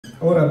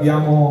Ora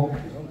abbiamo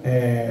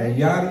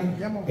Yari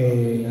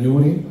e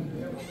Yuri.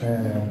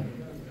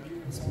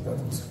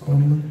 Aspettate un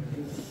secondo.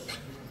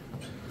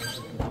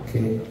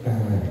 Che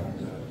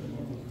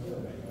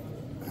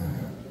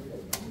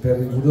per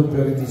il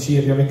WRTC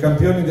abbiamo i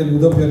campioni del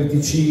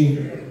WRTC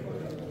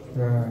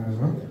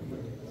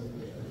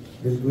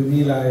del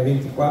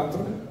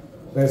 2024,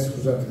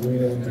 scusate,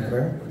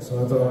 2023,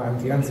 sono andato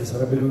avanti, anzi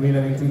sarebbe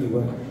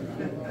 2022.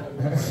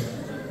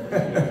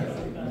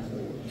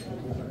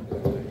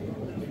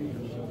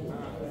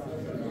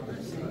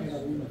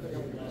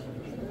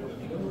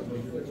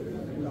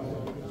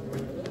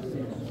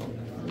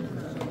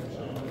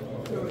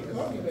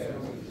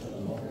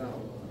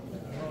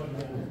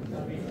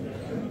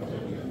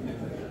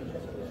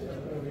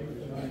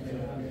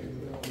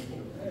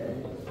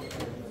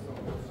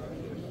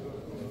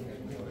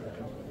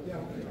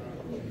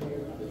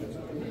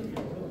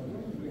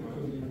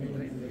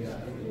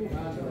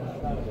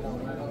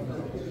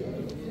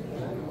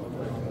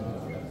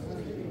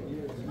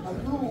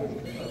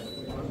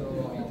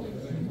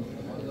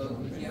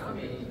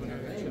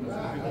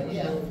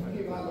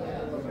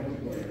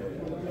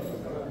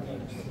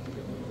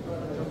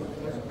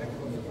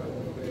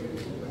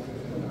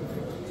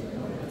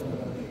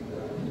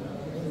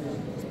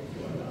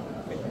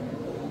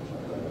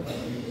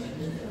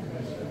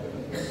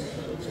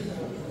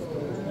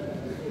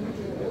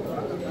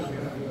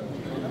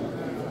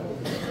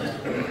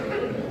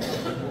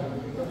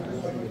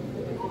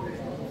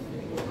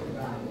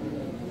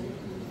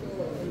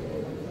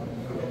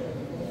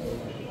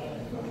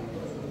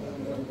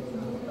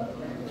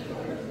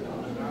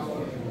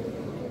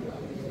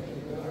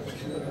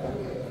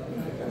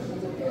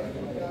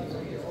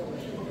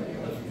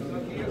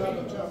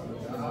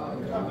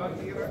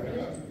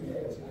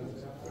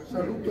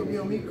 Saluto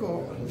mio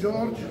amico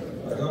George.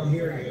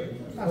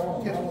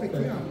 Ti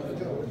aspettiamo,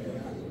 George.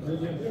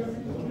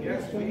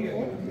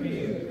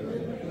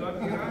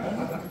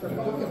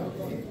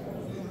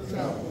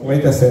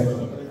 Wait a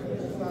second.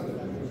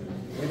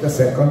 Wait a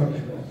second.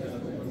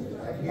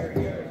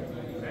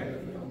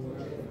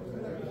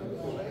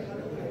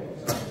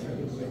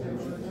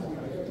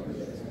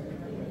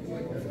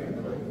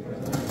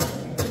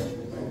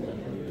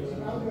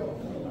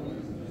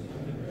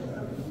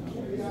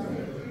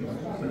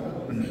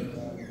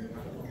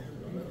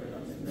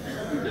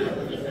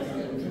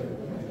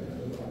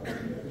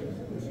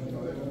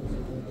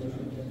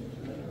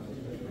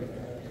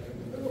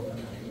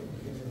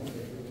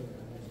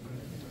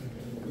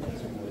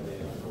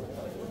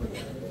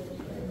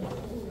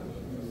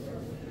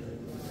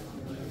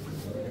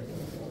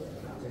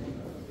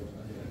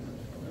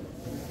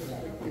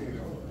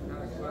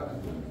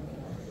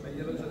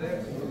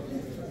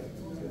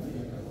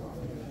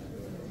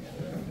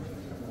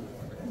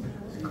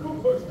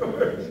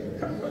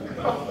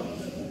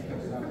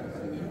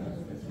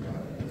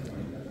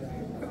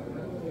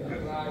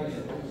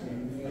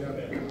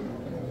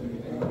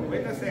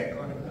 Wait a second.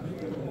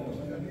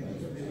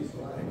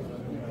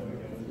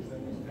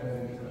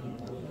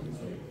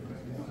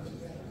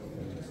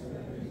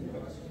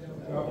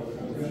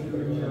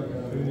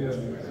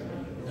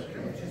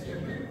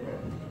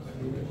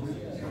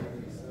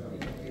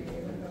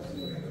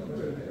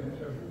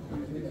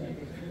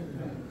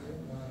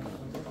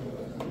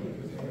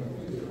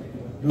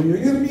 Do you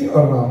hear me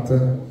or not? Do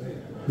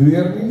you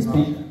hear me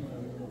speak?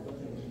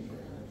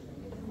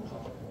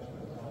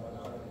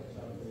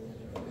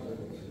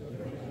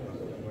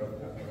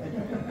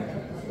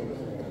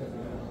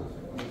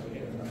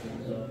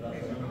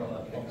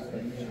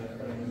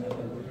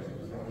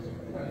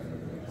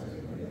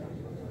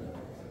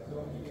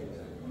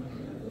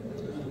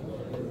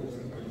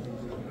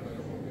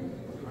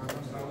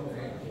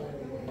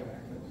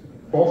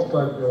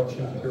 Posta il mio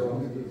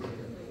cinturone.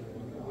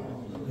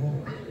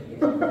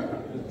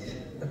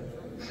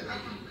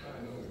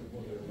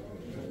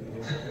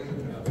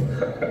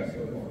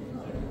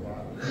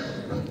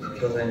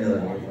 Cosa hai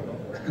detto?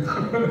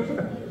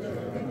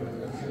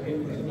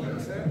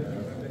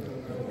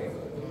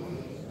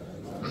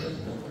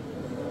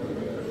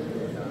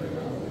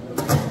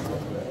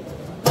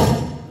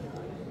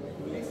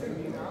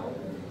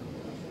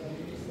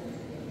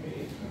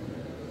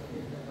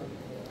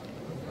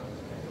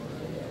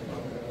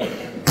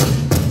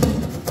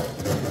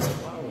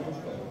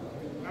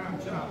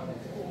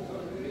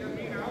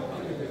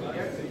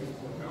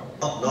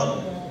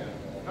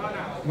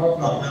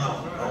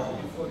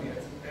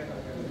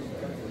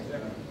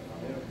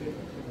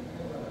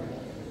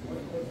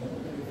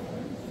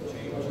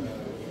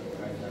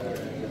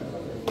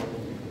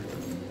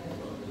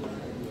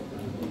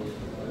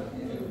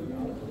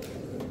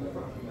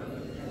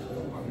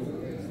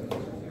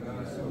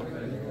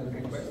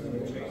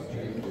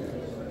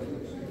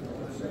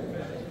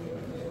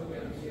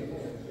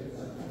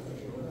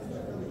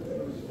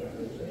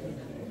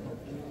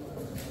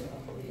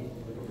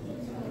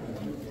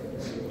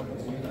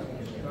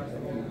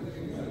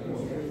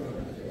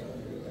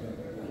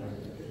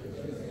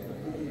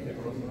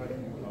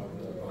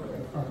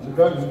 Ci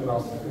dai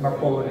una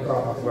polvere di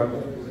trama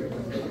quello.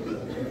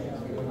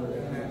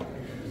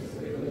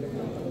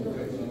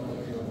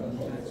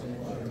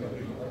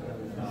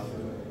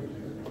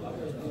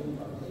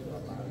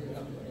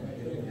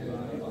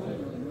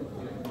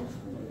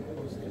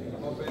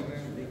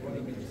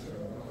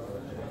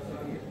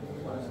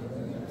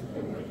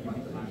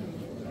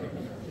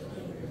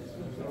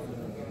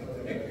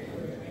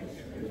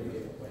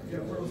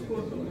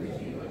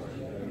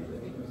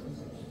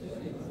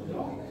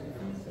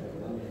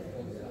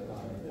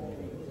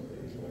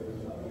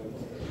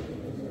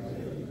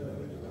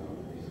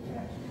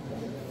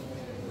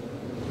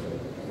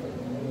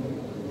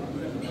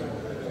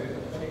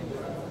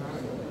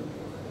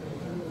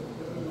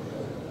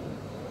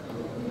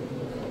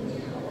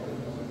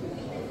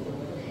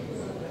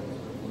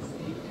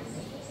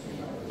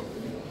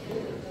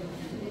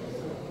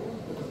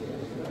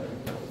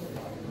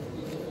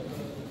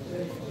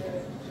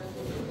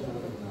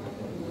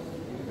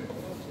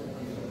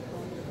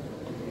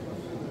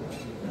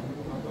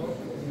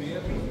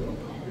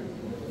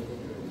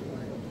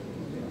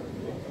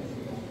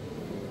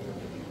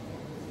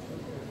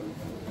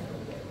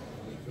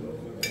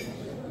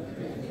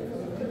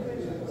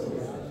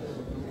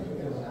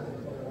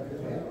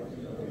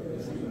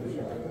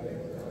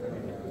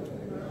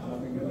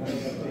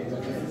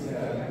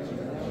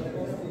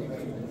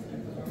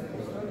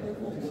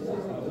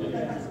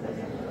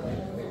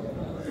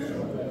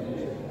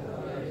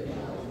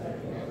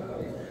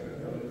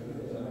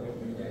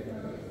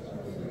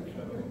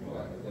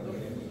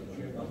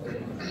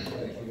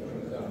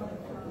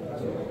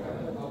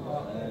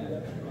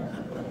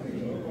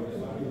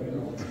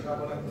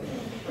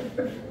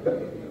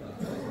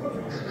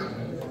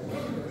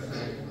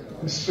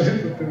 Что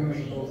это ты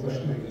нашел за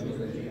шнурки?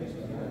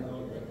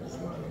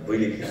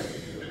 Вылетели.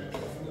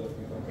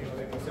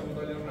 Possiamo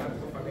togliere un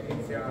attimo, fammi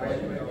iniziare.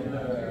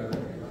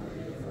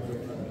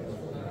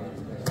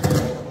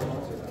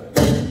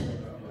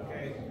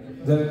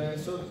 Okay.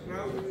 So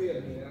now we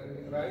hear me,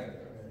 right?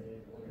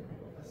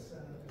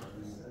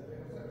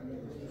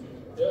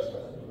 Yes,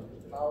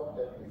 now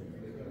okay.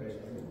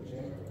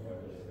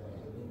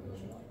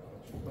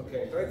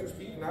 Okay, try to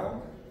speak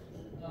now.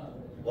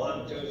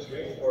 1, 2,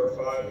 3, 4,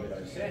 5,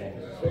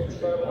 6,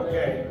 7,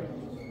 Okay.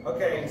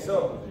 Okay,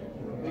 so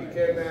we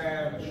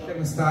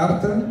can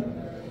start.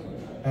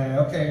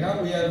 Okay,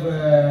 now we have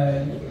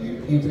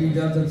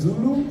VE3DZ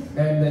Zulu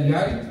and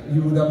Yarik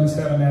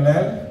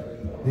UW7LL.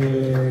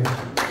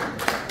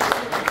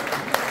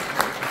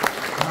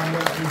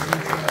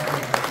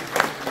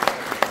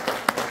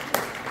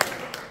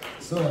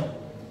 So,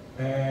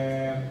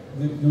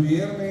 do you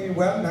hear me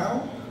well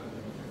now?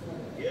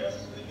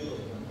 yes, we do.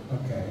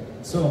 Okay,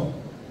 so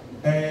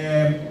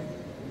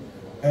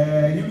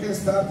you can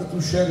start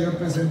to share your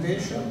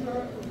presentation,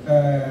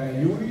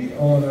 Yuri,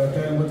 or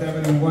tell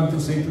whatever you want to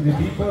say to the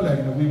people,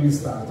 and we will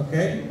start,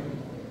 okay?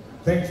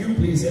 Thank you,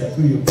 please,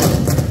 to you.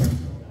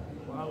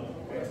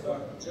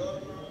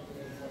 John,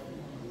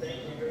 thank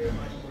you very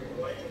much for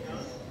inviting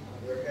us.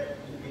 We're happy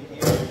to be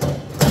here.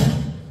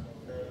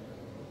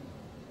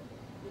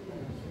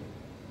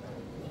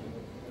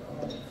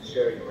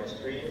 Sharing my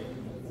screen.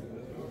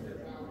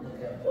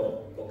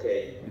 Oh,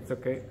 okay. It's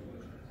okay.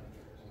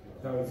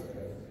 Now it's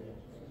okay.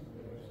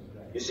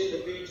 You see the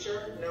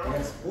picture now?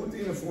 Yes, put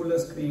in a full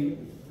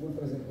screen, full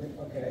presentation,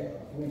 okay.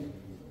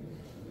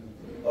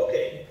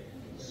 Okay,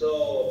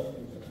 so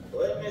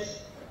let me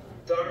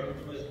start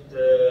with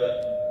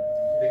the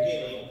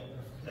beginning.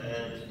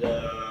 And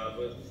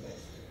with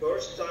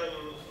first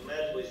time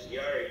met with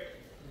Yarik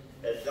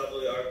at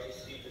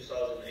WRTC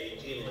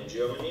 2018 in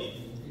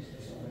Germany.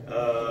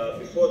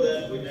 Before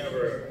that, we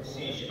never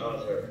see each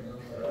other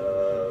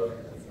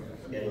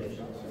in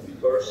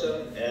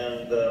person,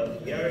 and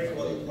Yarik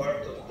was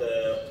part of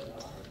the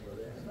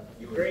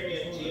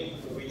Ukrainian team,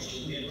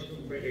 which did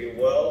pretty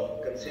well,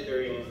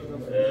 considering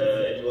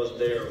it was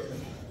their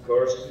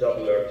first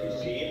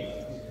WRTC.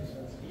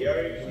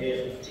 Yarik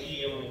in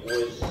team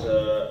with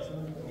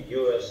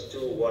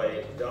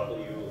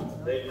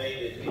US2YW, they made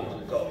it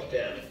into top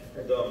 10.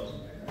 I don't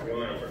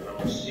remember,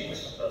 number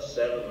 6,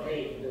 7, or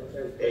 8,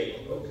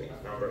 okay,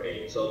 number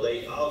 8. So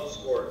they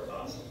outscored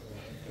us.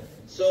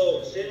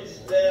 So since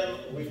then,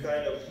 we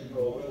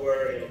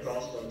were in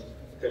constant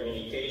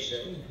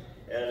communication.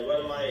 And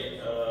when my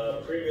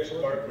previous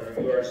partner,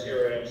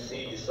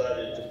 UR0MC,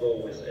 decided to go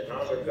with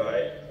another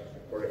guy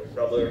for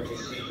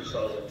WRTC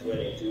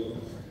 2022,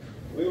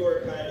 we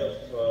were kind of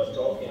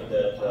talking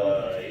that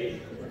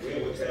if we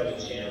would have a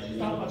chance to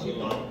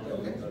team up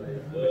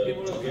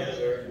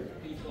together,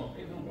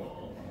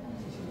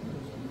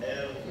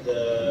 and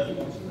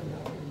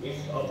if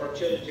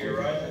opportunity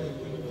arises,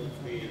 we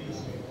would be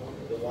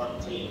the one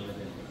team.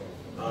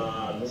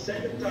 The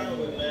second time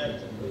we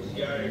met with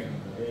Yarik,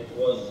 it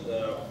was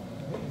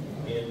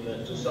in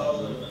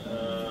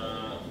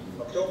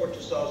October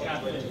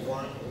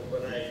 2021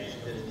 when I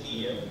visited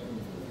Kiev,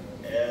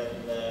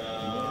 and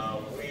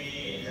we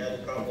had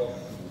a couple of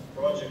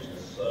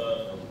projects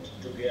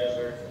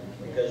together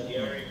because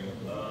Yarik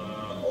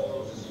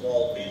owns a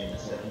small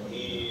business and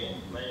he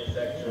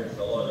manufactures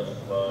a lot of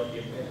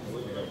different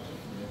equipment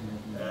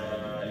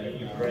in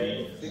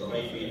Ukraine. So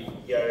maybe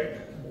Yarik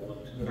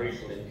would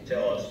briefly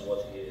tell us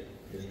what he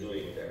is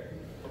doing there.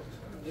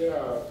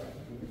 Yeah,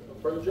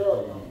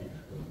 buongiorno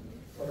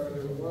for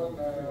everyone.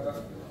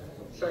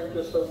 Thank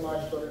you so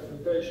much for the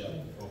invitation.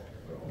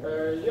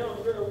 Yeah,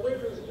 we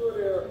with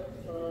Yuri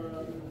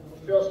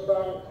first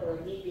time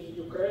meeting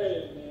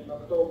Ukraine in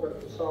October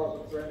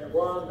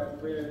 2021,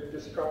 and we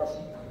discussed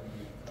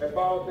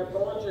about the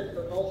project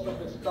and also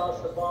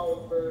discussed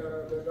about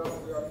the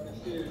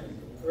WRTC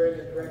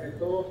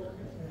 2022.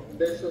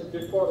 This is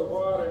before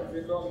war, and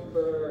we don't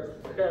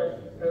have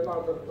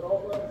another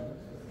problem.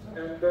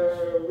 And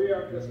we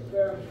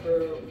understand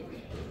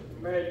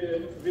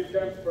maybe we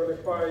can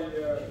qualify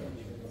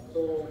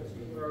to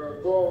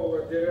go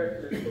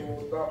directly to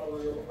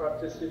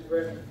WRTC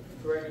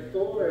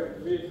 2022,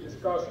 and we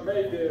discuss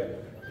maybe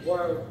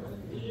while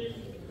if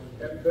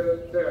and then.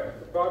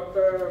 But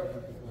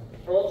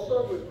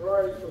also we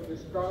try to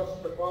discuss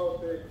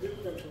about the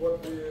equipment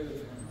what we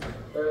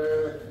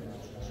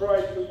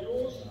try to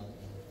use,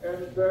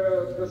 and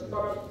the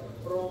start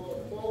from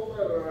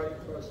October I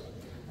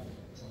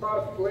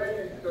start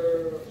planning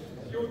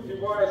few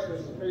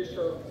devices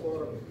special for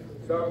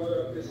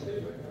WRTC.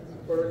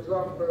 For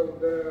example,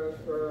 the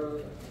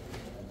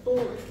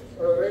 2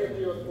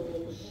 radio to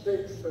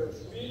 6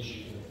 switch,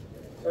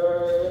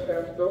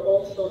 and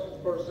also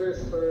for this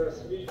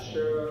switch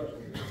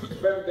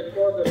when the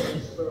decoder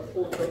is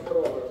full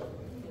controller.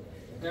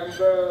 And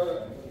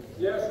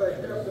yes, I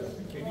have a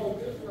small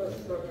business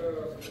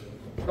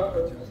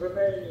The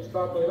name is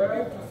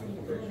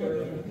WRTC.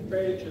 The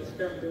page is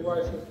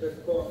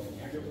camdevices.com.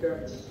 You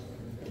can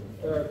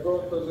go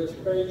to this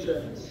page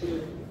and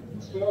see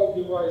small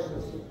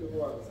devices if you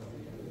want.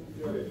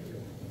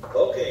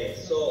 Okay,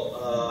 so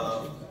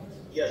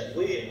yes,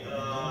 we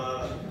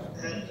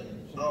had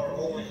our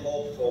only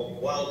hope for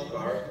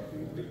wildcard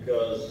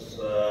because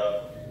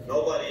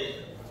nobody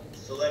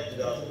selected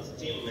us as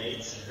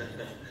teammates.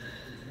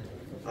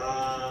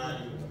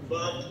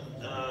 But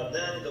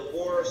then the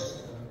war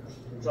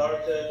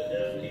started,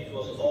 and it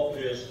was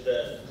obvious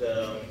that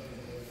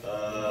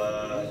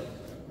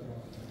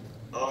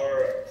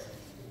our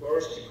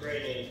first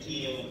Ukrainian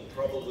team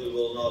probably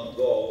will not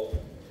go.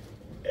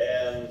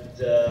 And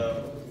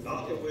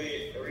after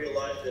we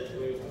realized that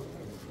we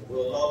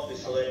will not be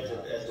selected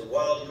as a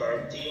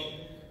wildcard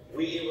team,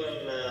 we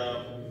even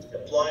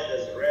applied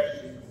as a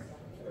ref.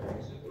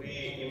 We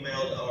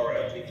emailed our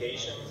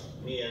applications,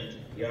 me and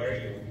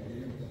Yari.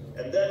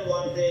 And then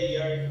one day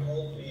Yari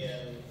called me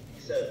and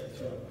he said,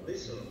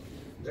 listen,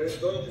 there's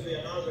going to be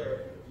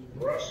another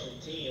Russian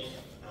team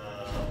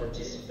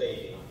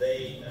participating.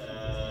 They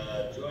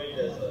joined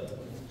as a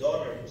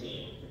donor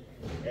team.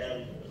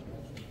 And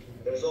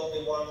there's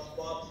only one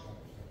spot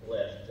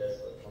left as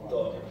a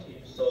donor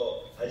team.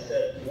 So I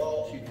said,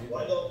 well,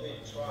 why don't we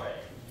try?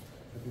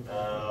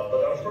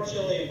 But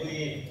unfortunately,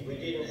 we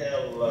didn't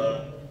have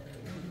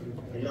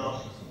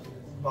enough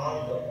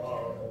fund of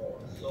our own.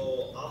 So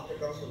after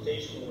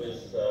consultation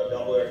with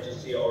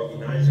WRTC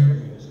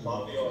organizer, with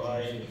Fabio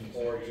I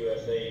for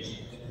UFH,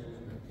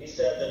 he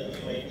said that we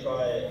may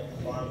try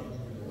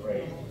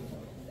fundraising.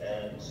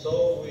 And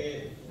so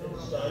we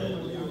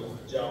decided to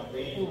jump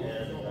in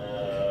and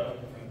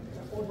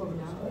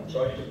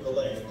try to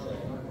collect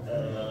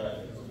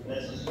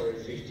necessary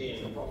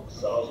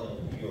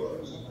 15,000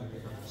 euros.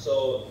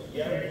 So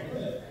Yari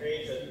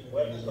created a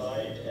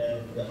website,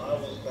 and I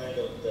was kind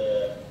of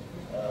the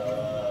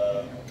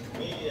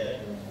media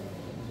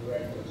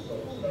director, so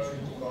we started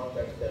to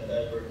contact and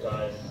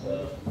advertise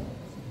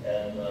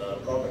and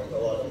contact a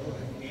lot of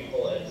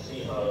people and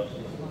see how it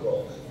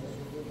goes.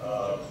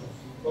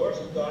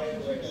 First guy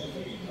who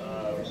actually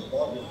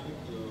responded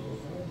to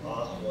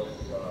us was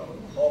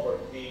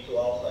Howard B2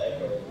 Alpha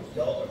Echo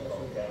Delta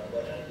from Canada,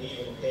 and he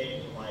even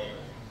came to my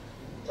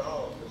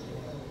town. This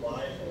was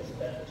live. We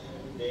spent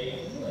 2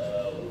 days.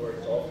 We were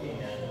talking,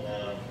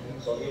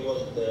 and so he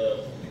was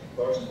the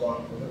first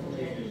one who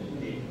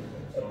contributed the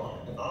amount.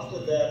 After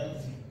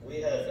that, we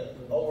had an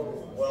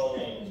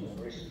overwhelming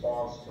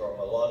response from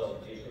a lot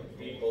of different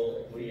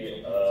people.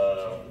 We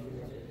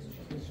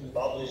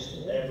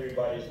published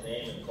everybody's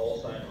name and call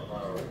sign on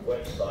our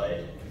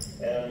website,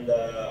 and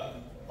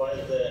by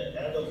the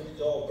end of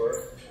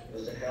October,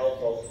 with the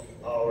help of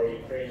our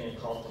Ukrainian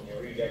company,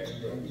 Rig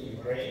Expert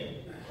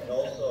Ukraine, and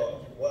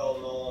also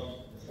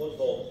well-known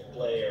football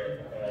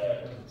player,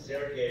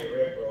 Sergei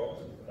Rebro,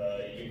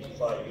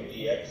 UT5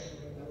 UDX,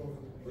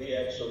 we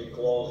actually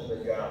closed the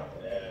gap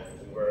and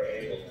we were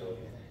able to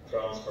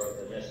transfer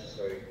the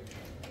necessary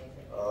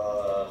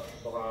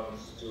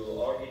funds to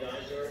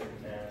organizer,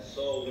 and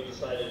so we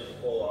decided to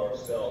call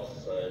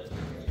ourselves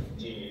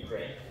Team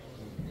Ukraine.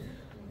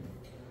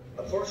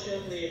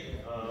 Unfortunately,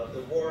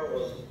 the war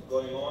was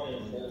going on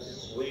in full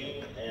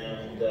swing,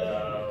 and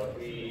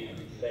we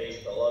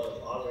faced a lot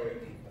of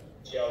other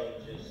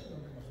challenges.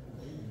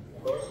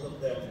 First of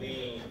them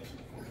being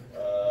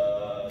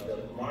the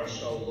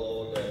martial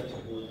law that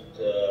would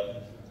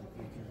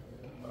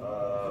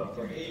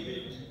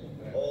prohibit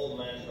all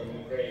men from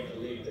Ukraine to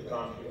leave the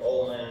country.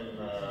 All men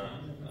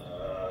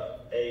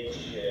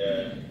age,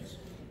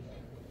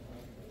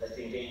 I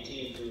think,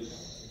 18 to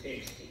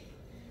 60.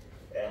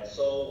 And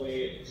so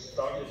we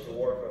started to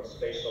work on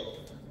special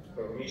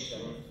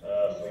permission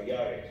for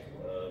Yari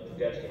to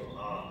get him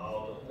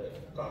out of the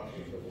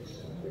country for this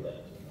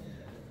event.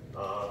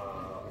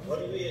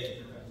 When we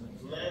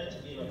met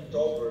in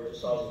October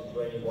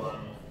 2021,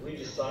 we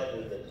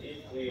decided that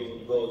if we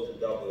would go to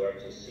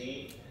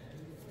WRTC,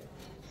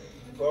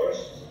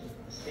 first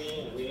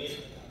thing, we need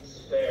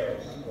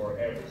spares for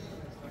everything.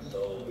 So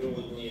we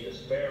would need a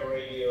spare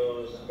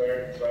radio,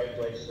 spare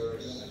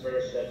triplexers,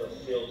 spare set of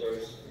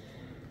filters.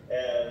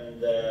 And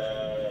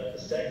the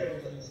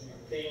second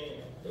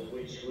thing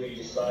which we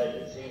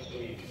decided, since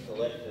we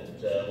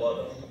collected a lot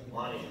of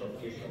money from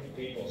different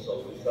people,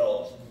 so we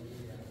felt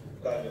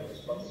kind of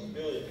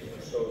responsibility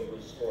to show a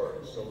good score.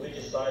 So we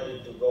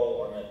decided to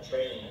go on a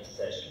training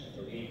session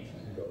to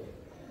Ego,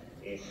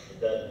 if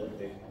that would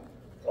be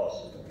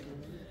possible.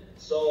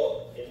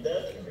 So in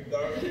that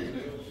regard, we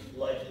would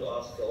like to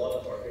ask a lot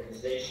of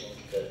organizations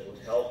that would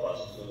help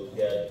us to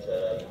get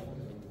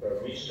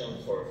permission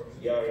for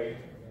Yari,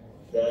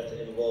 that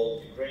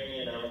involved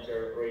Ukrainian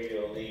Amateur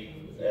Radio League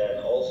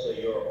and also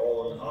your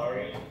own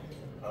ARI,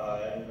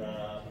 and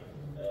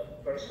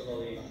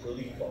personally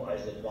Filippo,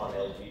 IZ1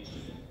 LBG.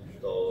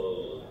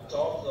 So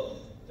tons of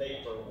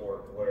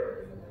paperwork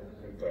were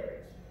prepared.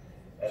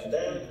 And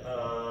then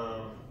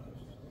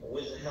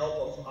with the help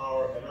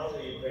of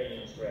another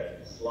Ukrainian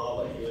friend,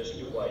 Slava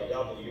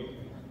USQYW,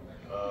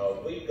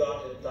 we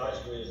got in touch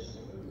with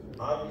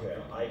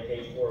Andrea,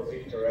 IK4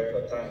 Victor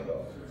Echo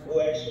Tango, who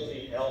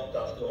actually helped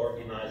us to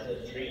organize the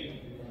trip,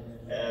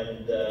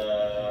 and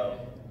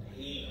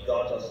he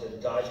got us in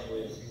touch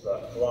with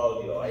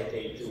Claudio,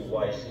 IK2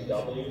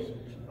 YCW.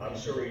 I'm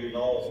sure you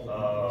know,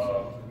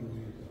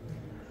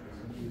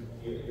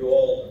 you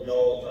all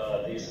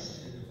know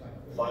this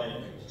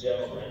fine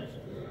gentleman.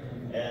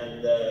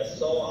 And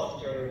so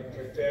after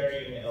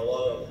preparing a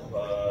lot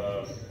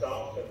of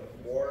stuff and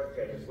work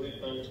and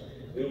equipment,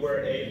 we were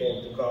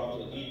able to come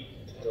to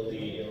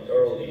Italy in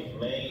early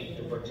May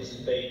to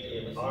participate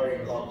in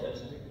RE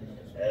contest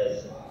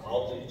as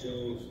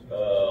altitude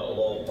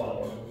low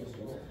power.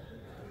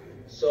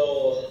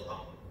 So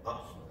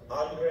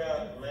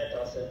Andrea met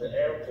us at the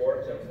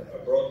airport and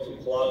brought to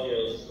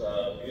Claudio's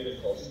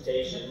beautiful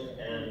station,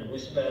 and we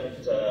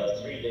spent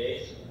 3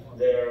 days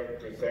there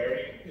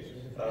preparing.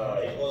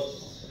 It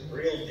was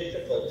real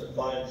difficult to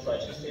find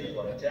such a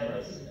simple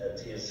antennas at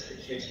his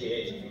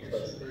QTH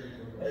because,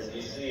 as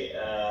you see,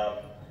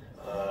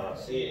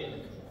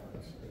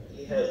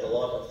 he has a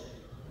lot of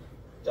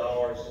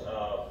towers.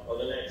 On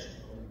the next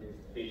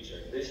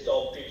picture, this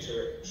top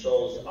picture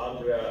shows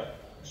Andrea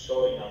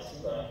showing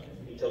us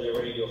Italy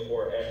Radio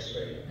 4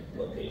 X-ray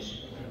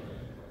location.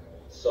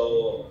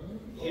 So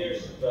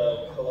here's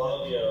the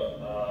Claudio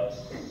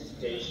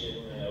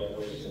station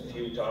with a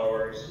few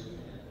towers.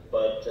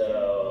 But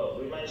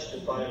we managed to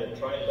find a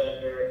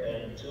tri-bender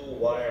and 2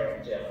 wire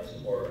antennas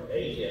for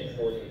 80 and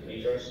 40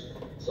 meters,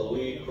 so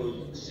we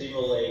could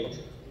simulate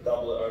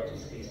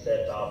WRTC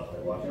setup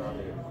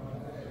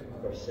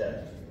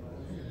 100%.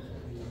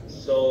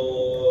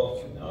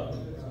 So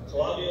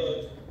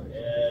Claudio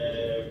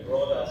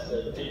brought us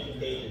a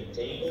dedicated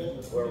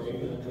table where we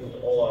could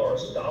put all our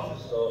stuff.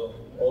 So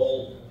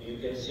all you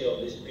can see on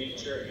this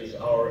picture is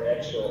our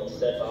actual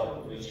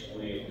setup, which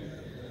we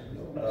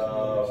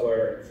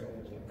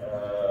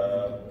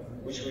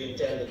which we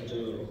intended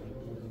to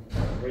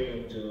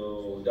bring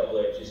to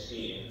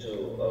WRTC in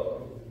 2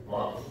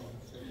 months.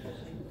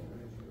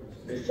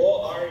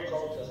 Before our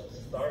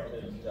contest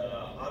started,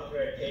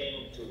 Andrea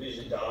came to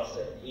visit us,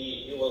 and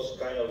he was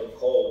kind of a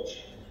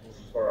coach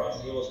for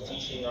us. He was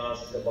teaching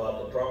us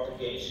about the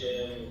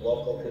propagation,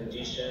 local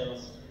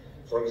conditions.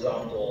 For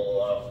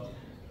example,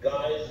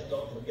 guys,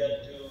 don't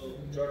forget to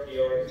turn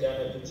your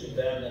antenna to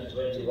Japan at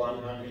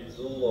 2100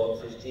 Zulu on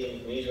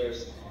 15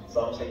 meters,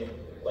 something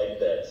like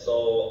that.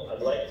 So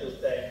I'd like to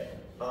thank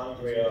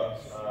Andrea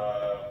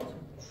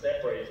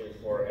separately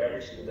for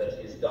everything that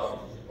he's done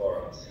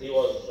for us. He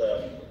was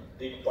a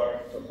big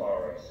part of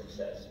our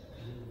success.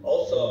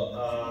 Also,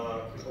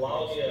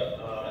 Claudia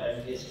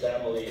and his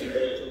family,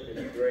 they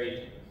took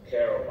great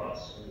care of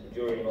us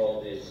during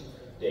all these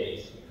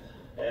days.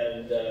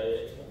 And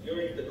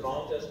during the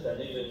contest and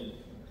even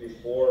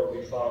before,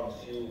 we found a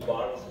few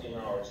bugs in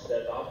our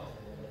setup.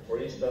 For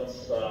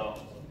instance,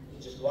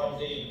 just 1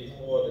 day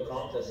before the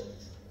contest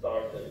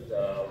started,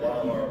 one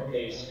of our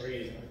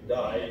K3s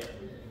died,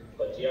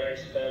 but Yari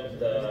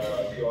spent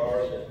a few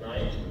hours at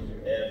night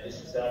and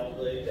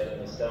disassembled it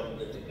and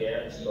assembled it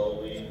again, so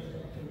we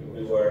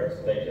were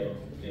back in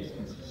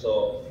business.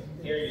 So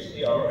here you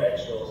see our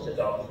actual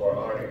setup for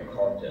our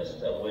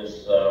contest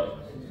with a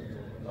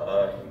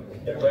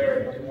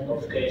pair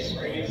of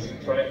K3s,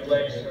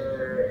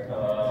 triplexer,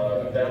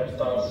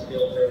 bandpass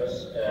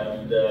filters,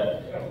 and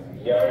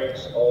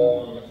Yarik's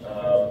own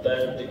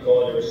band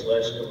decoder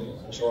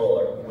 /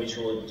 controller, which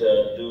would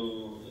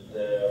do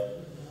the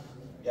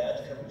head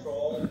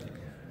control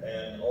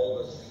and all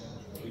the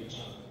switch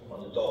on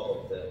the top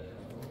of the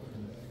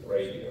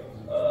radio.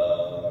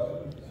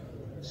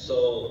 So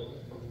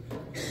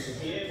to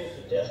be able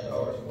to test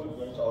our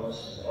equipment on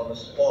a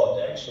spot,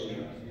 actually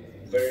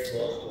very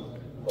close to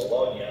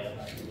Bologna,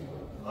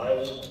 I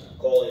would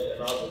call it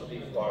another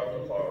big part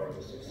of our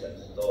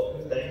success. So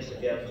thanks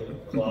again to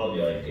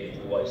Claudio and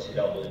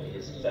K2YCW and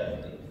his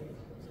family.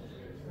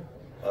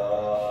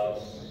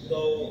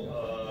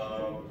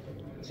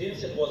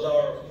 Since it was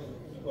our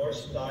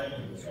first time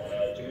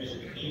to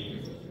visit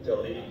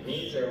Italy,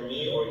 neither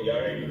me or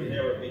Yari, we've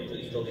never been to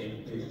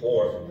Italy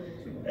before,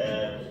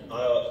 and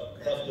I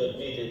have to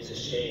admit it's a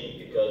shame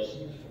because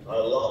I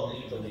love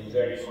Italy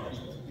very much.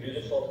 It's a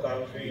beautiful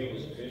country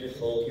with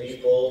beautiful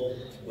people.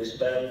 We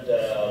spent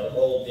the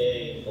whole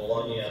day in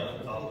Bologna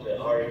after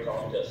our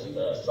contest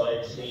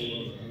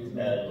sightseeing,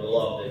 and we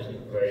loved it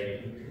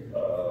very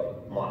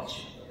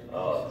much.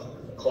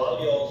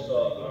 Claudio also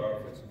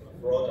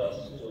brought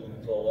us to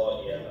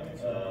Bologna,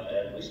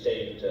 and we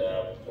stayed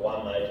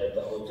 1 night at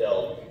the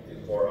hotel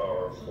before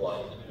our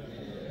flight.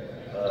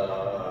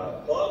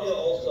 Claudio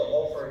also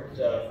offered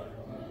to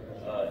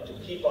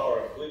keep our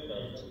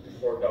equipment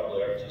before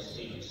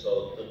WRTC,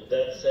 so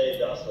that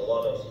saved us a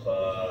lot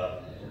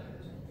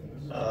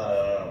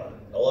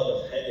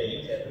of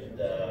headache and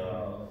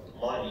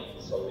money.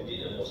 So we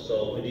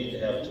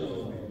didn't have to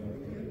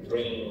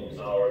bring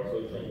our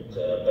equipment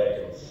back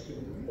and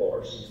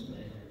forth.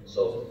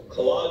 So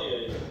Claudio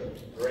is a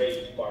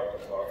great part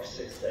of our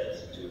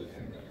success too.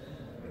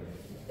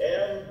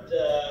 And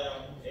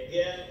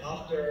again,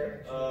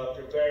 after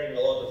preparing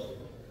a lot of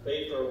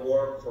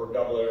paperwork for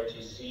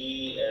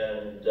WRTC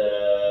and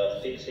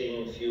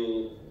fixing a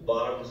few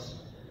bugs,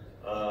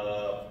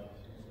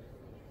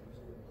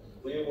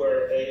 we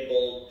were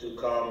able to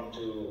come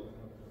to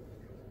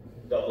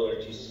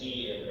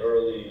WRTC in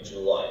early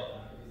July.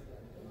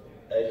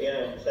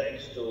 Again,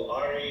 thanks to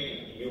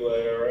Ari,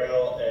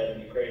 URL,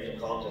 and Ukrainian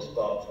Contest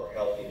Club for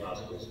helping us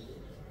with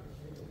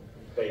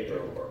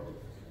paperwork.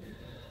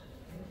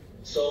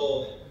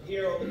 So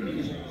here on the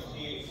picture you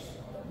see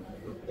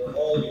the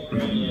whole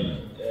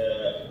Ukrainian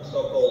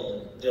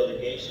so-called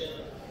delegation,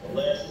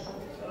 less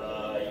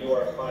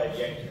UR5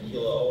 Yankee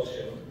Kilo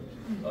Ocean,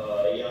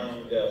 a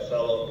young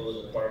fellow who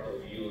was a part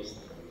of youth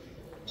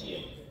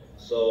team.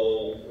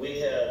 So we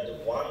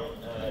had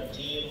one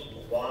team,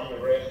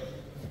 one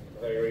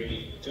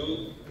referee,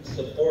 2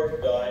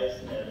 support guys,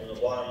 and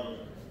 1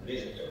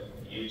 visitor,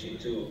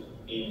 UT2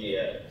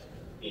 India.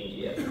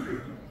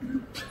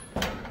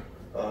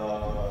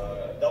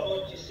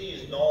 WRTC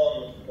is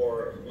known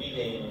for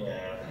meeting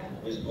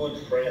with good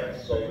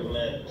friends, so we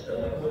met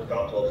a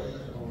couple of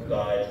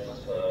guys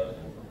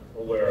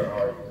who were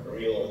our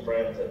real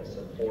friends and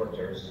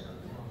supporters.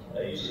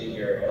 You see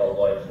here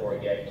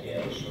LY4 Yankee,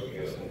 I'm sure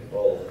you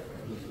all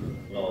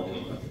know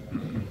him.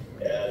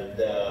 And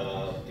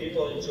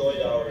people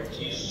enjoyed our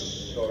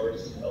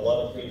t-shirts, a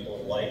lot of people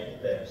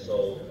liked them,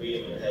 so we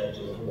even had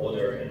to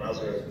order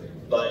another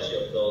batch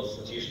of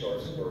those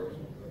t-shirts for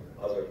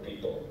other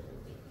people.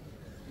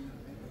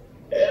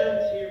 And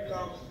here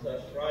comes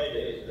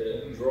Friday,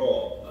 the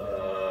draw.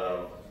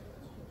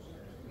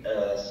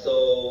 So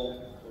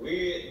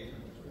we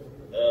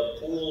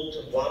pulled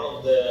one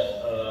of the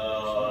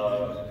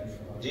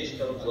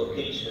distant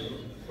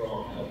location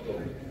from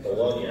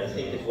Bologna. I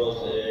think it was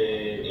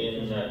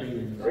in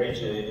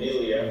Reggio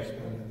Emilia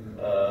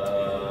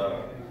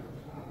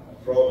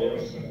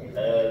province,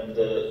 and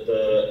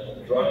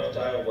the drive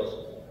time was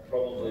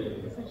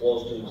probably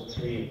close to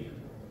 3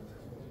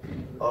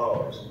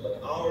 hours.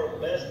 But our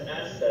best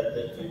asset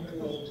that we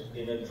pulled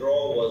in a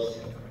draw was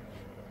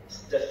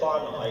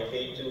Stefano,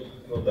 aka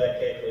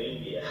Quebec Echo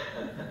India.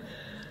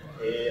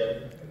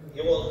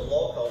 He was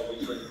local,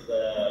 which is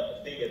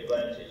a big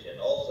advantage, and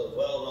also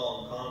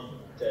well-known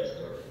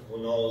contester who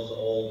knows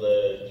all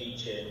the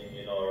teaching,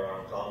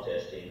 around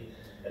contesting.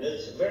 And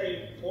it's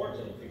very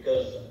important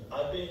because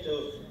I've been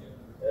to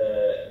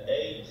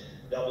 8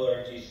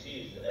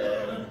 WRTCs,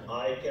 and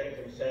I can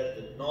confess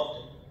that not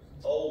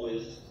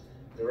always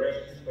the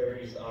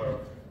referees are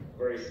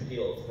very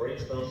skilled. For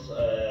instance,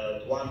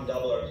 one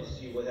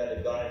WRTC, we had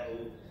a guy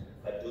who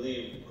I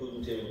believe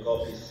couldn't even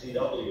copy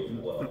CW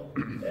well,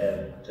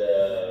 and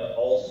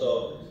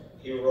also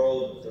he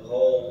wrote the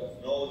whole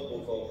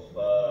notebook of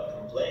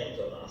complaints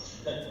on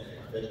us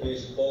that we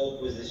spoke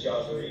with each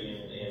other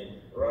in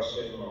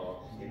Russian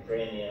or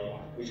Ukrainian,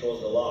 which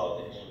was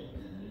allowed actually.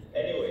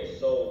 Anyway,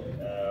 so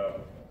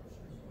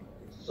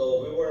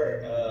we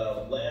were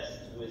blessed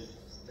with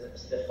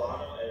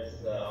Stefano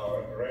as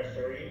our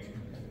referee,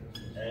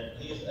 and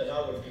he's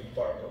another big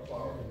part of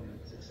our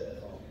success.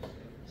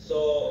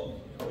 So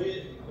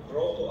we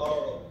drove to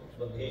our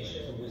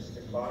location with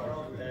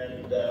Stefano,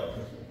 and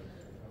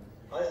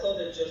I thought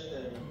it's just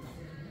an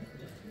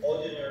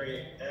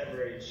ordinary,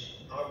 average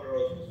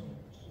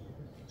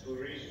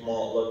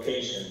agro-turismo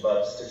location,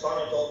 but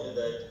Stefano told me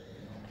that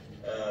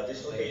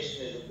this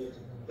location is a bit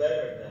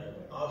better than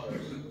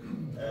others,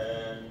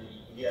 and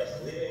yes,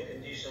 living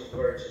conditions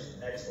were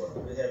just excellent.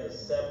 We had a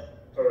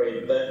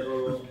separate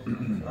bedroom,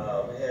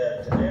 we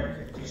had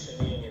air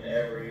conditioning in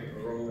every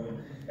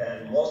room,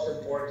 and most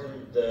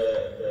important,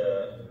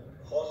 the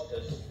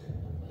hostess,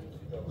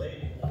 the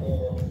lady who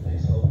owned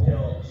this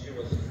hotel, she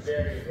was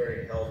very,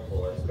 very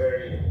helpful and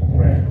very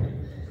friendly.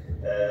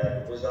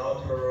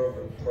 Without her,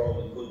 we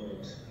probably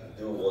couldn't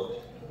do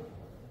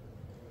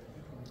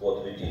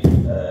what we did.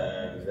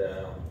 And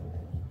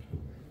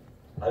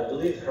I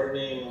believe her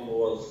name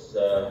was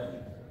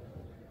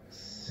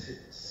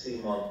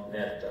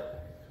Simonetta,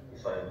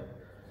 if I'm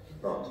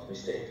not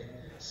mistaken.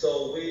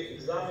 So we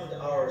examined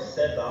our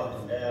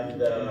setup,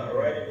 and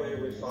right away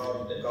we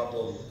found a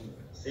couple of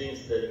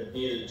things that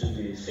needed to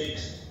be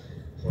fixed.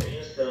 For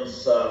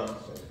instance,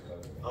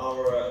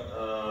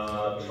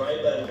 our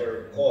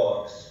tri-bender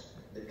coax,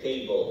 the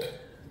cable,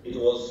 it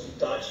was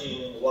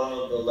touching one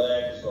of the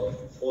legs of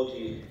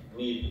 40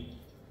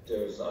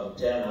 meters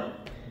antenna,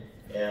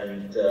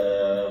 and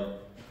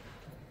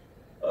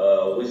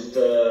with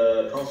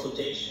the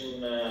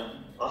consultation,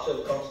 after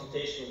the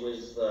consultation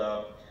with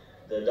the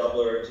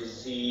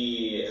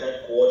WRTC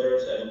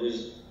headquarters and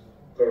with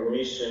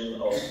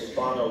permission of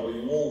Stefano, we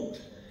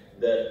moved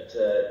that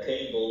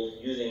cable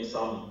using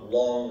some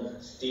long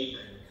stick.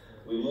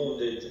 We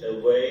moved it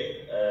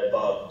away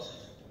about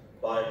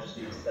 5 to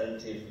 6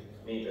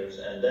 centimeters,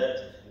 and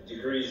that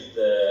decreased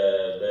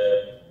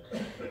the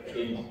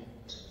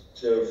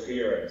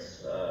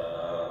interference.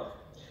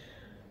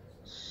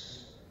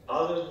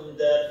 Other than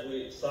that,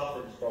 we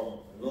suffered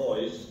from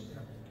noise,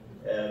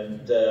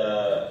 and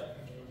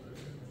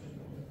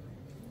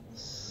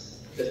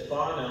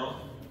Stefano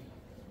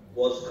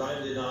was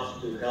kind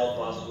enough to help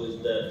us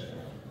with that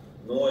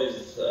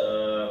noise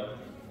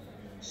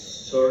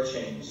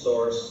searching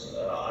source.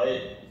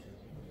 I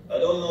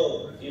don't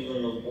know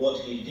even what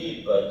he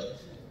did, but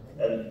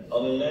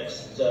on the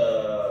next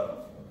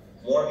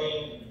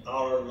morning,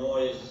 our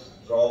noise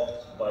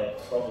dropped by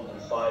probably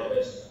 5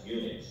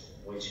 units,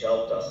 which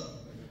helped us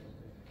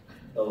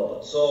a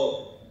lot.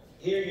 So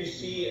here you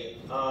see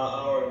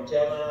our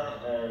antenna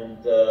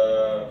and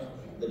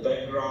the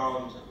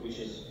background, which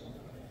is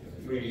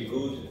pretty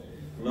good.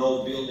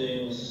 No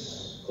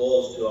buildings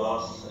close to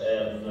us,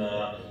 and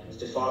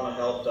Stefano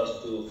helped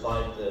us to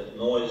find the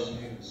noise,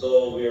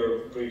 so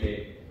we're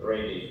pretty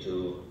ready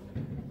to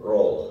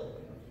roll.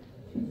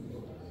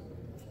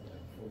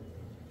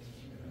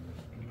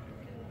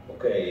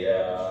 Okay,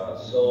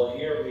 so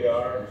here we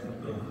are in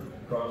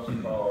front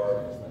of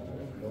our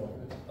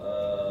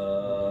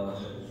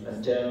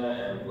antenna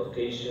and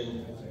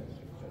location.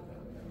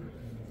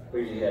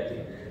 Pretty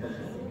happy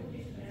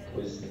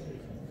with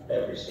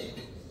everything.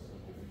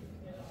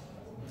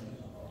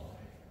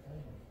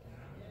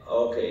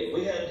 Okay,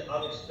 we had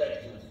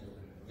unexpected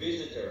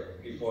visitor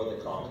before the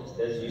contest.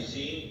 As you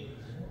see,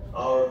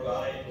 our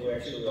guy who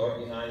actually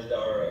organized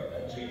our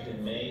trip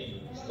in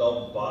May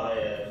stopped by,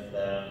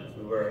 and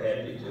we were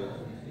happy to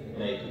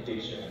make a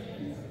picture.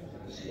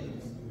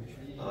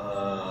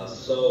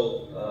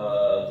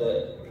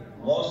 The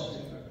most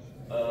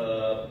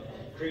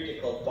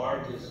critical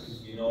part is,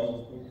 you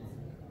know,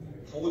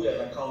 food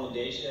and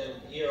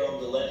accommodation. Here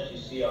on the left you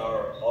see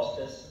our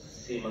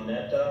hostess,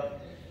 Simonetta,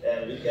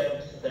 and we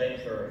can't thank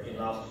her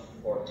enough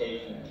for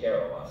taking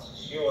care of us.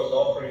 She was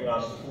offering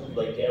us food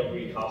like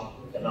every half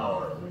an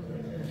hour.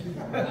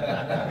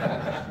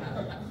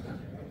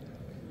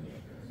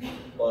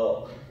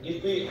 Well,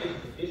 if we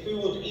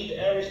would eat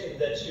everything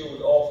that she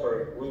would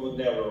offer, we would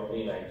never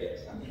win, I guess.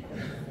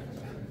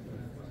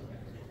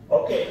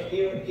 Okay,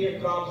 here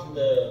comes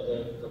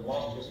the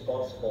most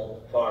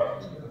responsible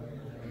part.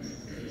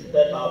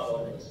 Set up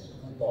on the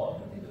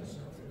spot.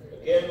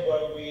 Again,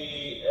 when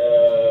we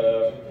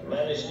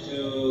managed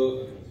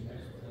to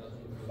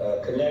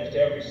connect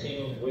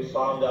everything, we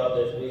found out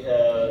that we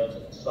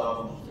had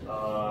some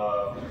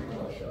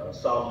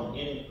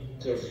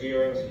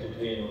interference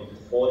between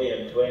 40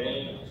 and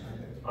 20.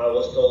 I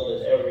was told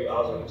that every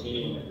other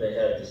team, they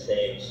had the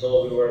same.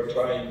 So we were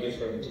trying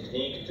different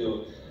technique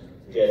to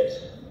get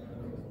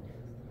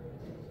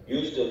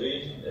used to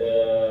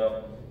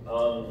it.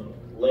 On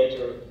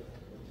later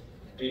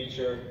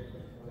picture,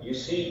 you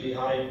see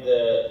behind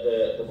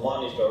the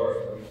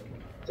monitor,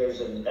 there's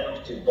an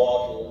empty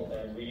bottle,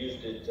 and we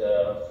used it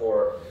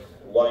for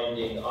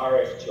winding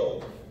RF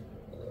choke.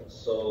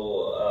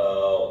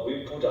 So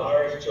we put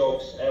RF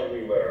chokes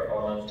everywhere,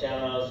 on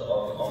antennas,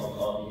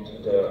 on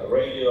the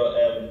radio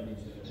and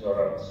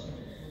turrets.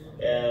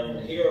 And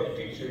here on the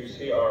picture you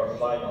see our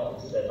final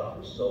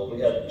setup. So we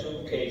had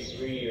 2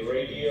 K3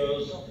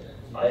 radios.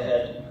 I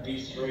had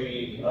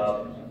P3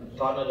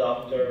 pan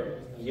adapter.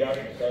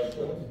 Jarek has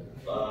the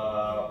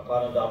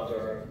pan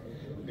adapter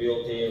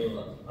built in,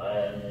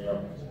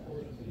 and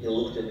he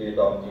looked at it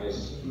on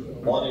his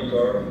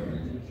monitor.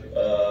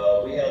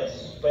 We had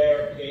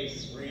spare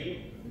K3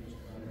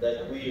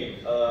 that we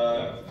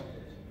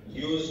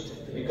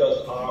used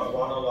because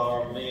one of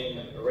our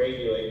main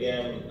radio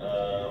again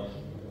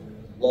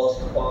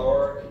lost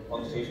power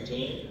on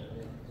 15.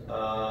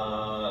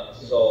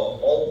 So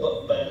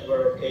all bands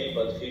were okay,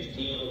 but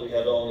 15 we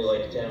had only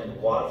like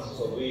 10 watts,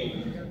 so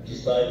we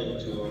decided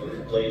to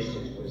replace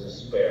it with a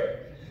spare.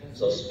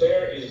 So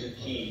spare is the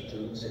key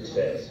to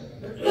success.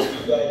 If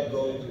you guys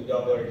go to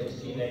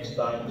WRTC next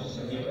time, just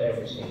keep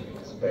everything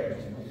spare.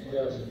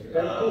 Yes, and 2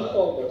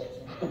 soldiers.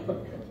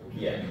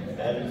 Yeah,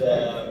 and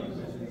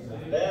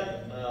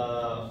then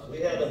we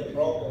had a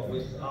problem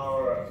with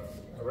our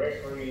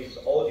referee's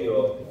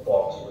audio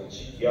box,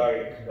 which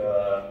Jarek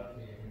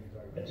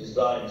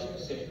designed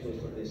specifically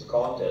for this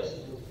contest.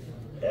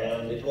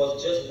 And it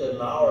was just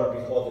an hour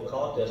before the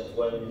contest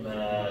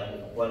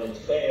when it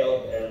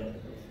failed, and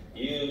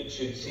you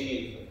should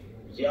see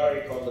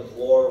Jarek on the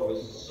floor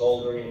with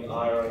soldering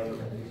iron,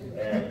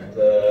 and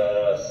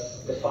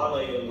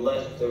Stefano even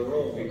left the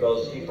room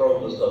because he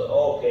probably thought,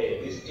 oh, okay,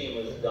 this team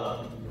is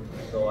done,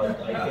 so I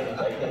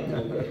can't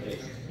do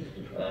this.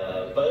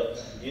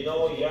 But you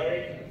know,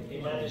 Jarek, he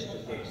managed to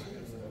fix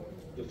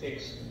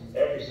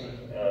everything.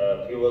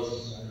 He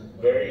was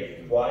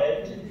very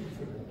quiet,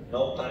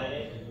 no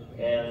panic,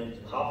 and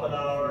half an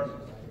hour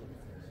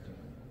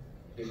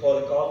before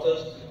the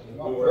contest, we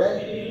were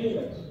 20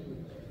 minutes.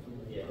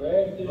 Yeah.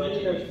 20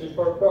 minutes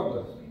before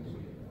contest.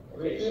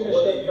 We Okay, so finished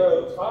what did you it.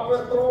 do?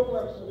 Our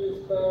problems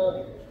with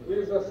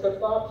the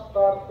setup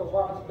start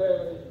 1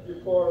 day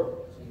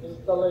before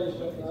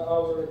installation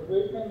our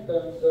equipment,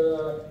 and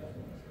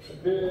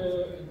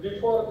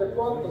before the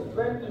contest,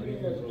 20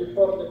 minutes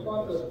before the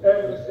contest,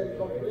 everything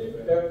complete,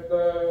 and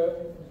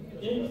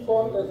in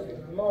contest,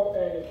 no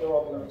any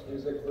problems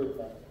with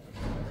equipment.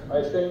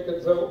 I think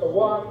it's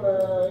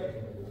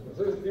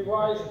this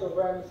device,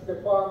 when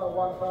Stefano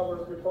 1 hour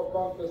before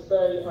contest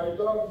say, I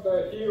don't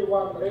hear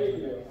one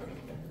radio,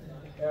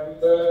 and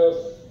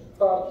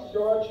start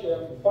search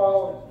and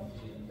found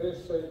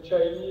this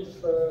Chinese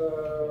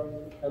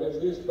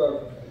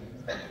resistor,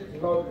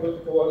 not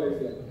good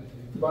quality.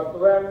 But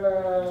when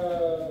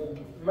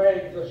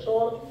make the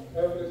short,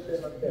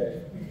 everything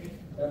okay.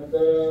 And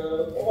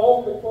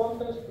all the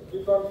contest,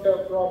 we don't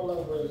have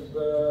problem with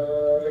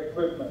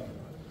equipment.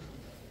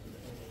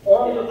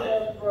 Only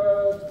have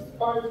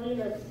 5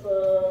 minutes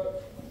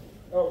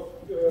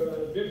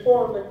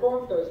before the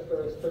contest,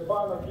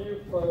 Stefano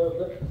give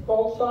the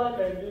call sign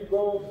and we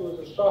go to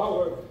the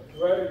shower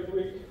very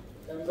quick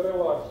and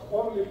relax.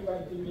 Only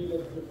 20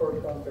 minutes before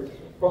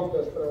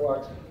contest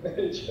relax.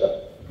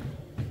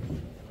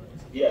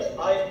 Yes,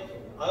 I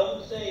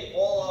would say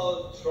all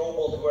our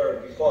troubles were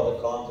before the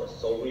contest,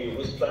 so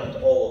we spent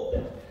all of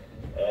them.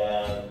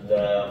 And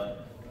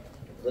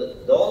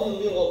the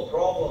only little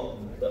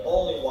problem, the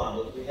only one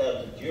that we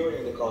had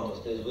during the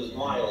contest is with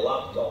my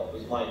laptop,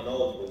 with my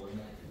notebook,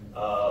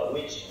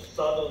 which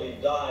suddenly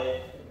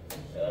died,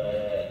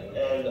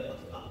 and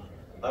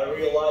I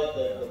realized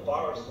that the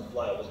power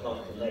supply was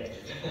not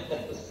connected.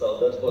 So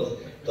that was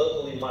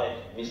totally my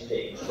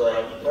mistake. So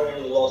I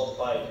probably lost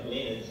 5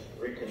 minutes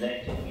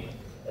reconnecting it,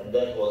 and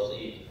that was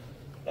it.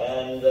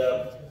 And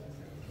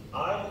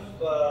I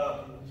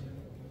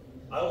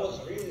was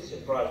really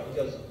surprised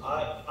because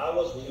I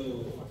was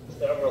to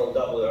several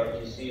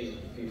WRTCs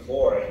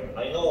before, and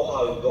I know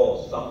how it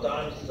goes.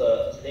 Sometimes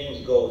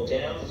things go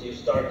tense, you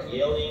start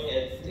yelling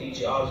at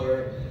each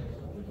other,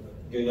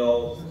 you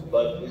know,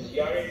 but with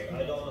Yarik,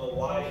 I don't know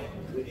why,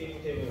 we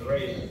didn't even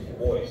raise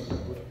voice.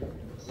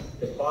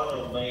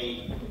 Stefano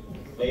may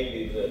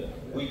be the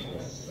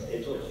weakness.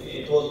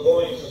 It was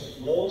going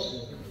smooth,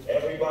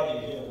 everybody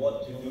knew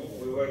what to do.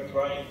 We were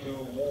trying to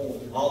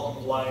move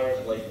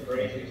multipliers like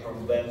crazy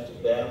from band to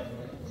band.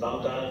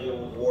 Sometimes we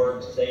would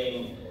work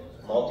same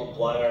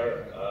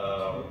multiplier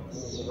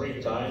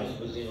 3 times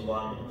within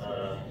 1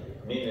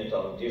 minute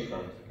on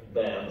different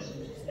bands.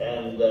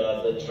 And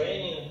the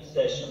training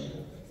session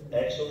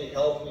actually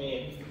helped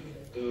me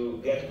to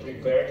get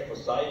prepared for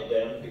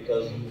sideband,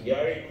 because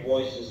Yarik's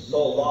voice is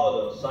so loud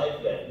on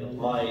sideband that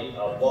my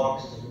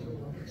box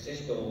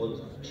system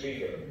would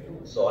trigger.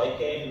 So I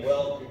came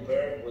well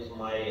prepared with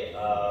my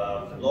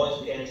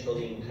noise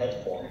cancelling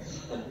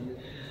headphones.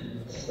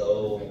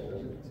 So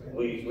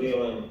we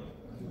even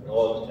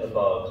know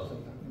about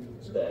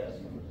that.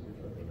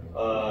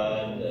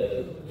 And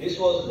this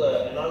was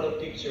another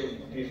picture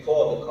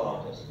before the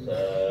contest,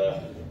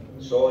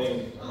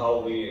 showing how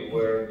we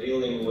were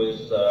dealing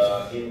with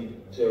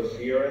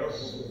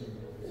interference.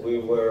 We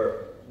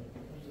were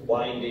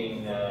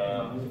winding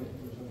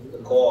the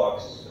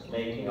coax,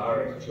 making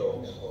RF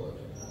jokes for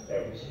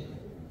everything.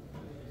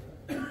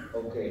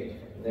 Okay,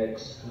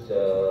 next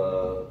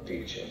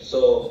picture.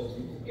 So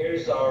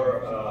here's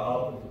our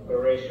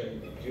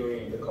operation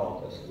during the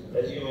contest.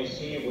 As you may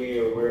see,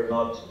 we're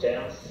not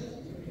tense.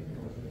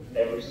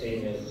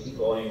 Everything is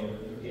going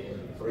in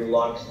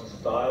relaxed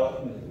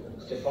style.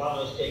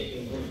 Stefano is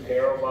taking good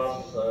care of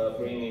us,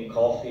 bringing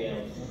coffee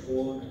and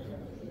food.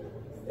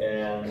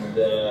 And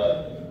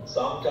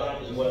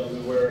sometimes when we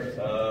were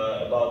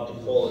about to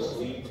fall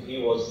asleep,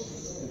 he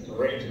was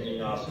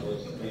threatening us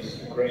with this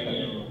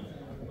Ukrainian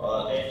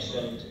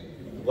ancient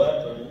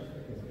weapon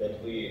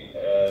that we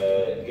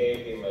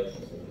gave him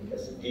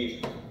as a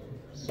gift.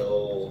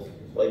 So,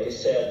 like I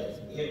said,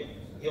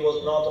 he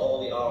was not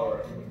only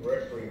our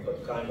referee,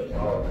 but kind of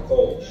our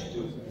coach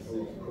too,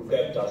 who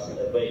kept us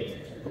awake.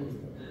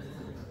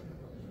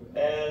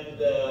 And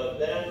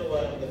then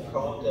when the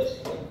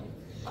contest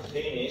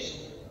finished,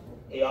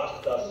 he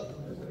asked us,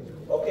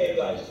 okay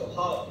guys, so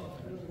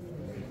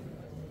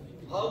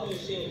how do you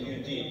think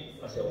you did?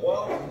 I said,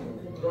 well,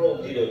 Pro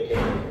did okay,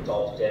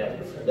 top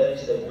 10. And then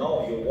he said,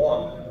 no, you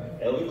won.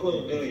 And we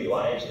couldn't believe.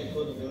 I actually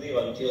couldn't believe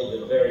until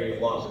the very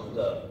last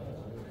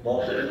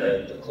moment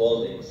at the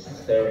closing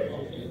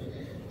ceremony.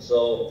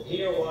 So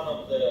here, one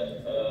of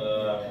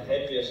the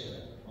happiest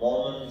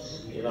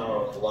moments in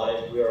our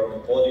life. We are on the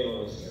podium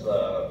with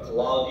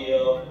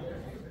Claudio,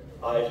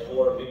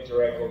 I4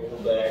 Victor Echo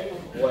Quebec,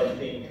 who I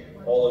think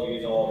all of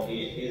you know,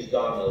 he's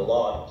done a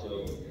lot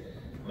to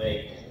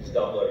make this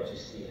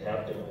WRTC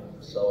happen.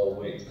 So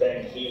we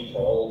thank him for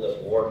all the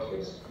work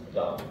he's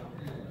done.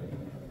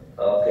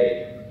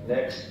 Okay,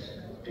 next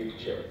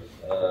picture.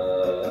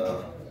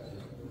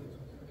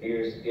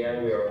 Here's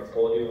again, we are on the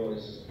podium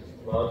with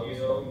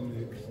Claudio.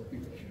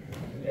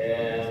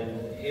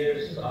 And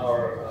here's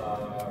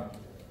our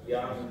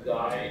young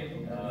guy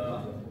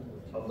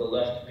on the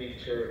left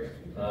picture,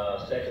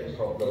 second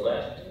from the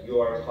left,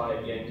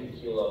 UR5 Yankee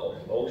Kilo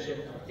of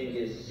Ocean. I think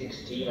he's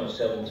 16 or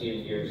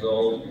 17 years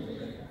old.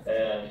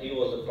 And he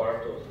was a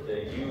part of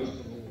the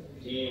youth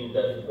team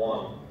that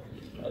won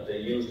the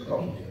youth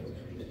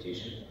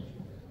competition.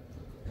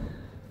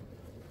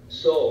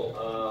 So,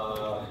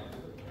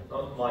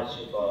 not much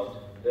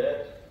about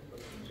that.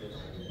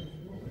 Just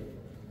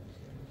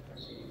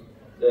see.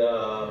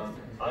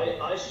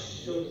 I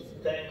should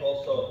thank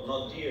also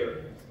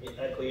Nadir,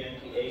 Echo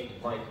Yankee 8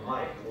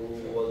 Mike, who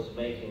was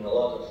making a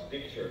lot of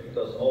pictures,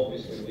 because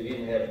obviously we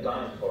didn't have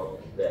time for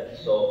that.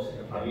 So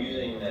I'm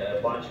using a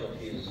bunch of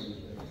his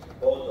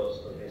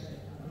photos of his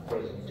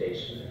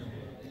presentation.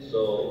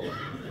 So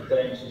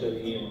thanks to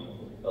him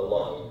a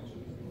lot.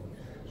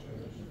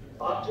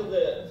 After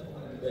the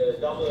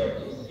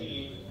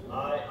WRTC,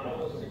 I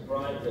was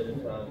surprised that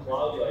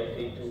Claudio,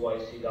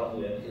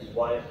 IK2YCW, and his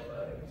wife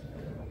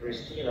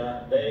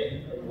Christina,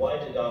 they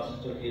invited us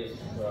to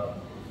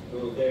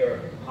their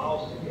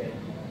house again,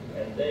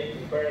 and they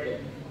prepared a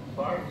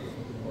party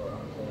for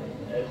us. And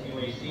as you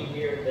may see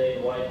here, they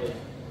invited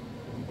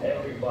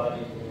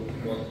everybody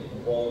who was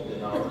involved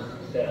in our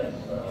success.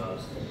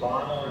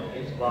 Stefano and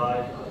his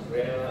wife,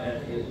 Andrea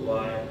and his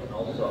wife, and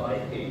also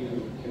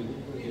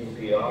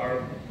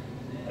IK2QPR,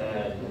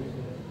 and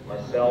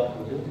myself,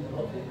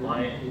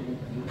 my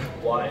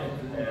wife,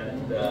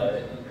 and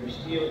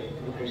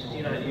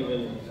Christina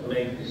even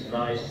made this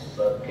nice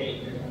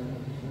cake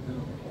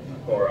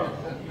for us.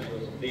 It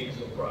was a big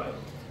surprise.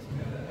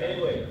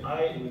 Anyway,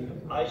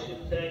 I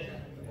should thank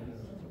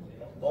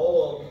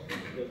all of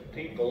the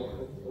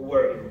people who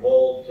were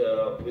involved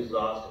with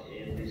us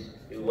in this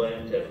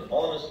event, and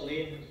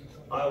honestly,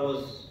 I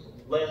was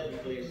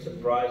pleasantly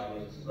surprised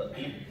with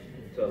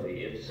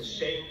Italy. It's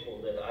shameful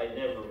that I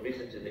never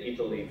visited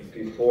Italy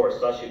before.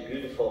 Such a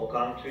beautiful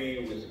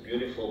country with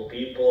beautiful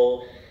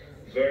people,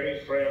 very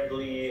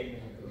friendly,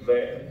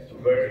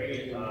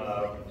 very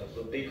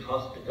big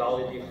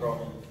hospitality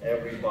from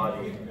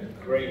everybody,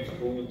 great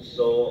food.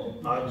 So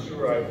I'm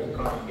sure I will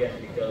come again,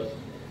 because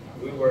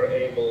we were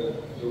able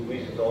to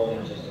visit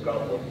only just a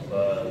couple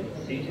of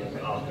cities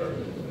after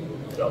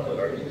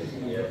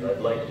WRTC, and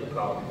I'd like to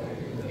come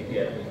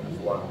again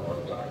one more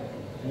time.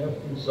 Yep.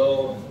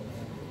 So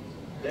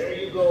there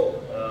you go,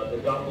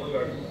 the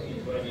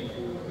WRTC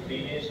 22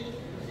 finished,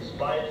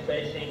 despite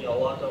facing a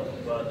lot of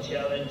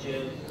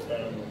challenges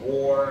and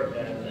war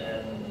and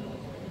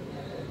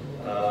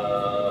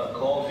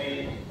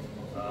COVID.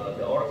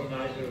 The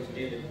organizers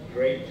did a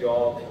great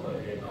job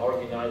in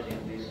organizing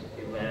this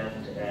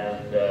event,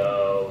 and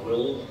we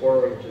look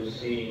forward to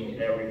seeing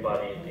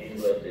everybody in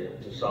England in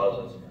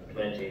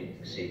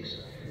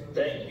 2026.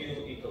 Thank you,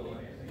 Italy.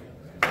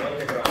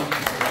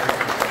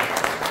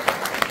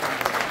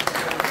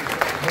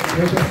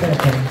 Wait a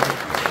second.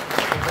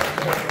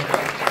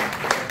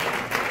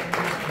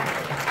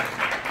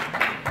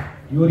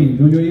 Yuri,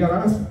 do you hear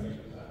us?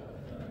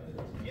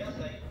 Yes,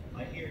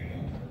 I hear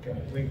you. Okay,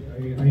 wait,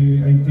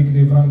 I take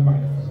the front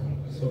mic.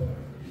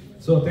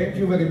 So thank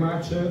you very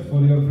much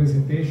for your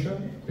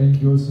presentation.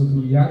 Thank you also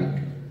to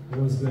Yarik. It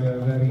was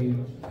very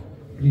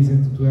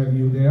pleasant to have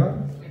you there.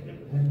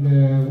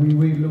 And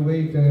we will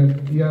wait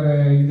here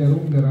in the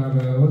room. There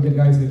are all the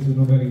guys that you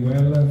know very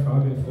well,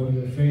 Fabio for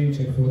your face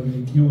and for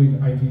the Q in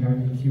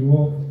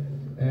IP9QO.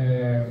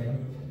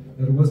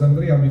 There was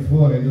Andrea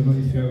before. I don't know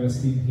if you ever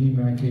seen him,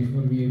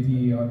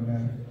 IK4VAT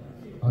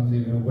on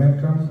the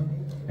webcam.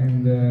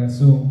 And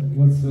so it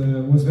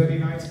was very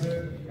nice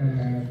to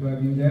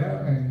have you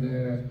there.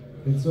 And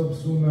let's hope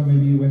soon,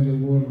 maybe when the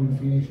war will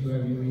finish, to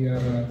have you here,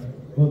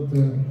 both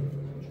a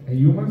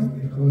human,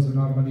 because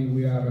normally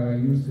we are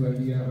used to have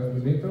here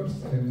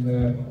elevators, and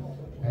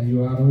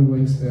you are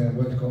always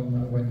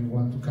welcome when you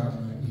want to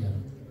come here.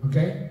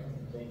 Okay?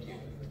 Thank you.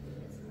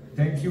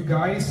 Thank you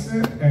guys,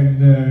 and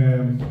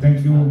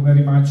thank you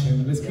very much,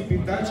 and let's keep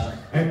in touch.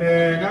 And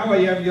now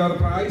I have your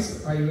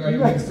prize, I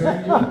will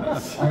extend you,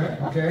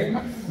 okay?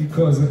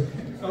 Because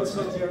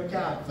also your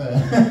cap.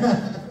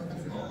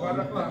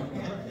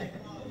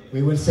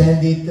 We will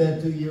send it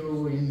to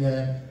you in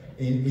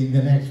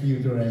the next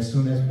future as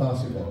soon as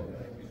possible.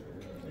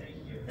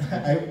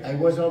 I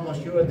was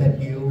almost sure that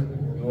you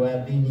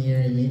have been here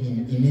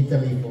in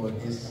Italy for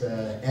this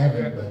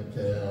event, but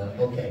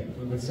okay,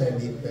 we will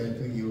send it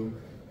to you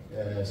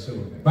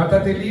soon. But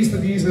at least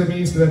this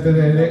means that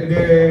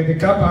the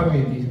cup are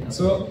ready.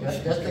 So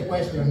just a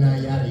question,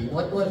 Yari.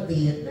 What was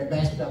the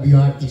best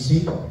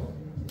WRTC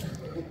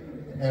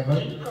ever?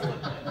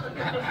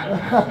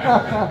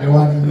 The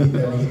one in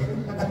Italy.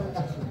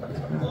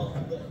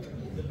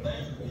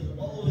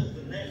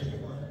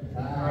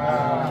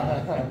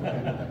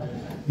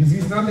 This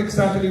is not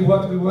exactly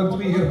what we want to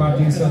hear,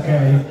 but it's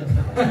okay.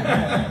 I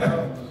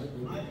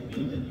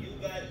feel that you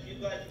guys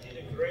did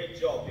a great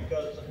job,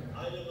 because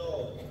I don't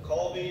know,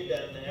 COVID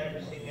and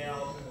everything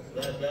else,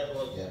 that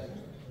was,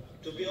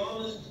 to be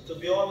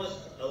honest,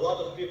 a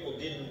lot of people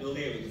didn't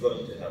believe it's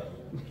going to happen.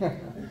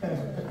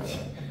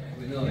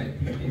 We know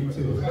it. Me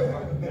too. Anyway,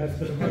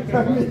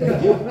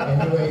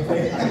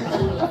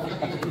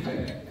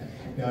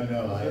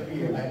 no, I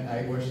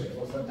was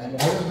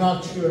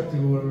not sure to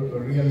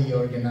really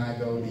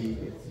organize all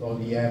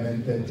the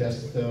event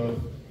just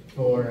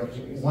for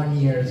 1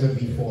 year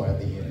before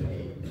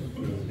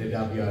the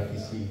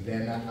WRTC.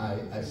 Then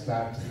I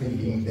started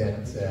thinking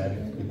that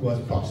it was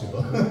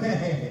possible,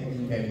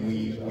 and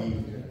we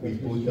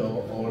put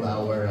all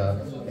our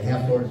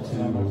effort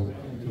to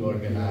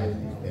organize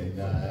it.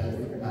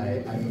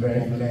 And I'm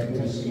very glad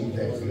to see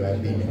that you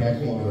have been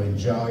happy, you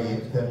enjoy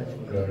it,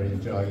 you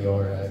enjoy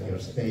your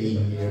stay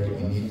here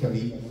in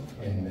Italy,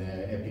 and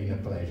it's been a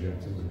pleasure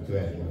to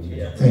have you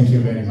here. Thank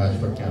you very much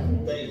for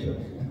coming. Thank you.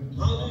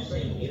 How do you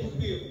think if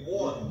we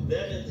won So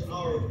then it's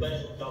our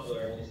best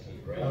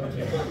WRTC, right?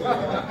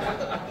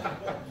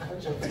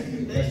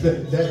 That's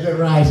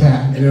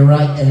the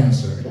right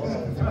answer.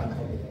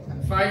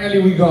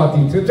 Finally we got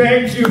it.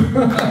 Thank you.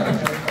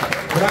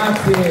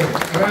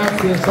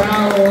 Grazie,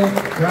 ciao.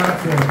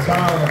 Grazie,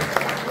 ciao.